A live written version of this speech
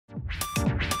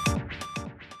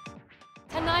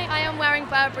Tonight I am wearing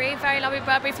Burberry, very lovely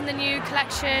Burberry from the new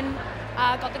collection.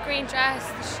 Got the green dress,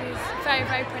 the shoes, very,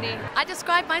 very pretty. I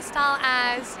describe my style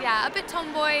as, yeah, a bit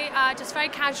tomboy, just very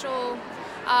casual,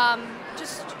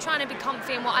 just trying to be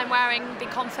comfy in what I'm wearing, be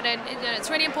confident. You know,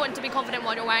 it's really important to be confident in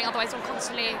what you're wearing, otherwise you're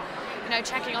constantly, you know,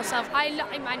 checking yourself. I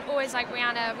always like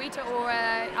Rihanna, Rita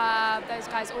Ora, those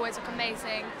guys always look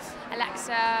amazing.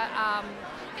 Alexa,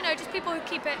 you know, just people who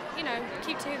keep it, you know,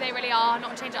 keep to who they really are,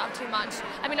 not change it up too much.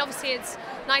 I mean, obviously it's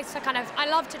nice to kind of, I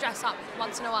love to dress up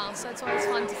once in a while, so it's always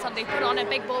fun to suddenly put on a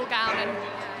big ball gown and,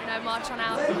 you know, march on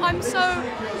out. I'm so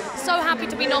happy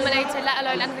to be nominated, let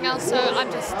alone anything else, so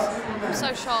I'm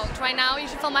so shocked right now. You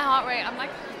should feel my heart rate. I'm like,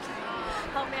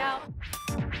 help me out.